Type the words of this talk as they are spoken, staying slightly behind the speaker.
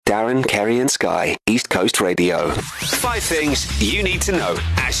Darren, Kerry and Sky, East Coast Radio. 5 things you need to know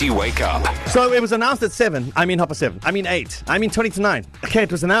as you wake up. So it was announced at 8, 20 to 9. Okay,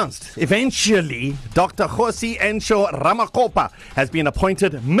 it was announced. Eventually, Dr. Kgosi Ensho Ramakgopa has been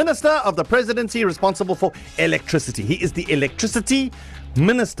appointed Minister of the Presidency responsible for electricity. He is the electricity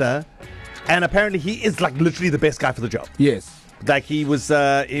minister, and apparently he is like literally the best guy for the job. Yes. Like he's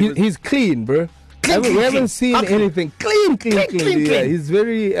clean, bro. We haven't seen anything. Clean. Yeah, he's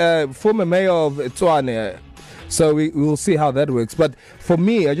very former mayor of Tshwane. So we will see how that works. But for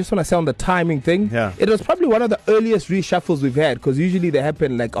me, I just want to say on the timing thing. Yeah. It was probably one of the earliest reshuffles we've had, because usually they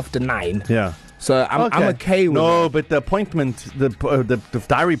happen like after 9. Yeah. So I'm okay with No, that. but the appointment, the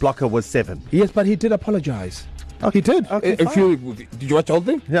diary blocker was 7. Yes, but he did apologize. Okay. He did. Okay, Did you watch the whole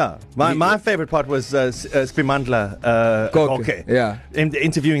thing? Yeah. My favorite part was Spimandla Goke. Yeah.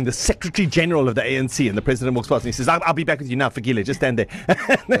 Interviewing the Secretary General of the ANC, and the President walks past and he says, I'll be back with you now, Fikile, just stand there.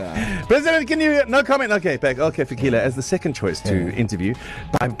 Yeah. President, can you... No comment. Okay, back. Okay, Fikile, as the second choice to interview,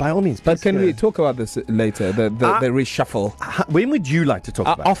 by all means. But can we talk about this later, the reshuffle? When would you like to talk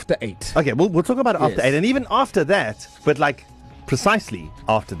about it? After 8. Okay, we'll talk about it after Yes. 8, and even after that, but like... Precisely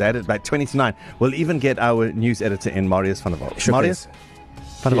after that, at about 20 to 9, we'll even get our news editor in, Marius van der Walt. Sure, Marius?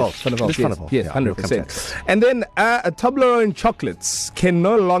 Van der Walt. Van der Walt, Miss Van der Walt. yes, Yeah, 100%. And then Toblerone chocolates can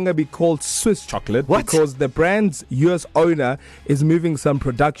no longer be called Swiss chocolate. What? Because the brand's US owner is moving some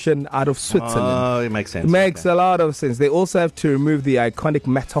production out of Switzerland. Oh, it makes sense. It makes a lot of sense. They also have to remove the iconic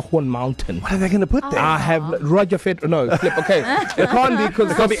Matterhorn mountain. What are they going to put there? I have Roger Federer. No, flip. Okay, it can't be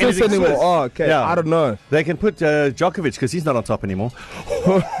because it's not be Swiss anything anymore. Swiss. Oh, okay. Yeah. I don't know. They can put Djokovic, because he's not on top anymore.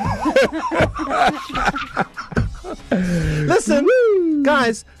 Listen,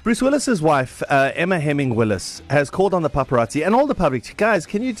 guys, Bruce Willis's wife, Emma Hemming Willis, has called on the paparazzi and all the public. Guys,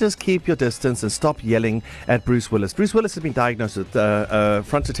 can you just keep your distance and stop yelling at Bruce Willis? Bruce Willis has been diagnosed with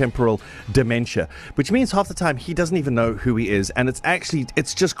frontotemporal dementia, which means half the time he doesn't even know who he is, and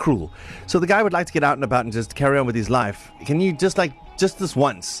it's just cruel. So the guy would like to get out and about and just carry on with his life. Can you just this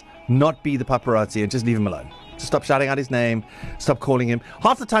once not be the paparazzi and just leave him alone? Just stop shouting out his name, stop calling him.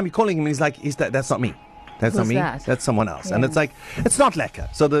 Half the time you're calling him and he's like, that's not me. That's not me. That's someone else. Yeah. And it's like, it's not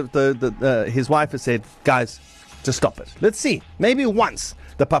lekker. So his wife has said, guys, just stop it. Let's see. Maybe once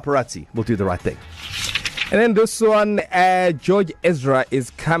the paparazzi will do the right thing. And then this one, George Ezra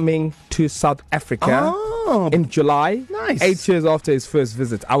is coming to South Africa in July. Nice. 8 years after his first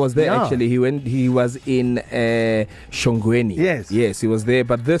visit. I was there actually. He was in Shongweni. Yes, he was there.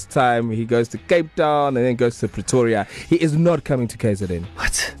 But this time he goes to Cape Town and then goes to Pretoria. He is not coming to KZN.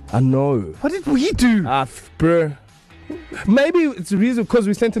 What? I know. What did we do? Bro. Maybe it's the reason because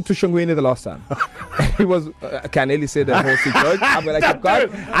we sent him to Shongweni the last time. He was, can Ellie say the whole secret? I'm going to keep quiet.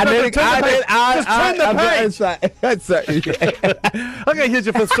 And then Okay, here's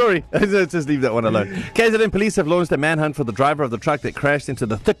your first story. Just leave that one alone. KZN police have launched a manhunt for the driver of the truck that crashed into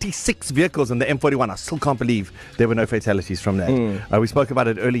the 36 vehicles on the M41. I still can't believe there were no fatalities from that. We spoke about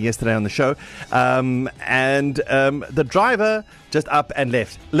it early yesterday on the show. The driver just up and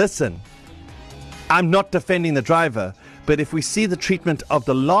left. Listen, I'm not defending the driver, but if we see the treatment of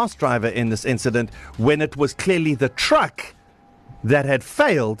the last driver in this incident, when it was clearly the truck that had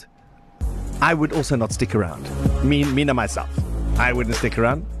failed, I would also not stick around. Me and myself. I wouldn't stick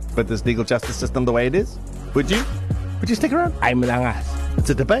around, but this legal justice system the way it is. Would you? Would you stick around? It's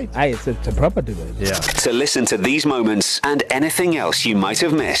a debate. It's a proper debate. Yeah. To listen to these moments and anything else you might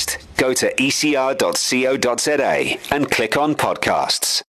have missed, go to ecr.co.za and click on podcasts.